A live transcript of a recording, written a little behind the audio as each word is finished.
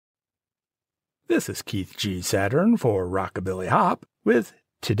This is Keith G. Saturn for Rockabilly Hop with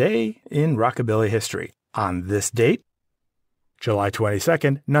Today in Rockabilly History. On this date, July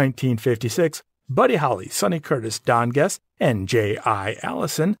 22nd, 1956, Buddy Holly, Sonny Curtis, Don Guest, and J.I.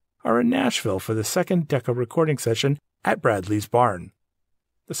 Allison are in Nashville for the second Decca recording session at Bradley's Barn.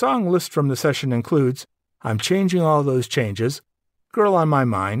 The song list from the session includes I'm Changing All Those Changes, Girl on My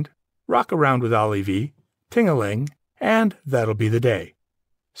Mind, Rock Around With Ollie Vee, Ting-A-Ling, and That'll Be the Day.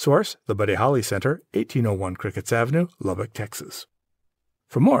 Source, the Buddy Holly Center, 1801 Crickets Avenue, Lubbock, Texas.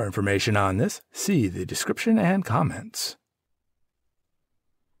 For more information on this, see the description and comments.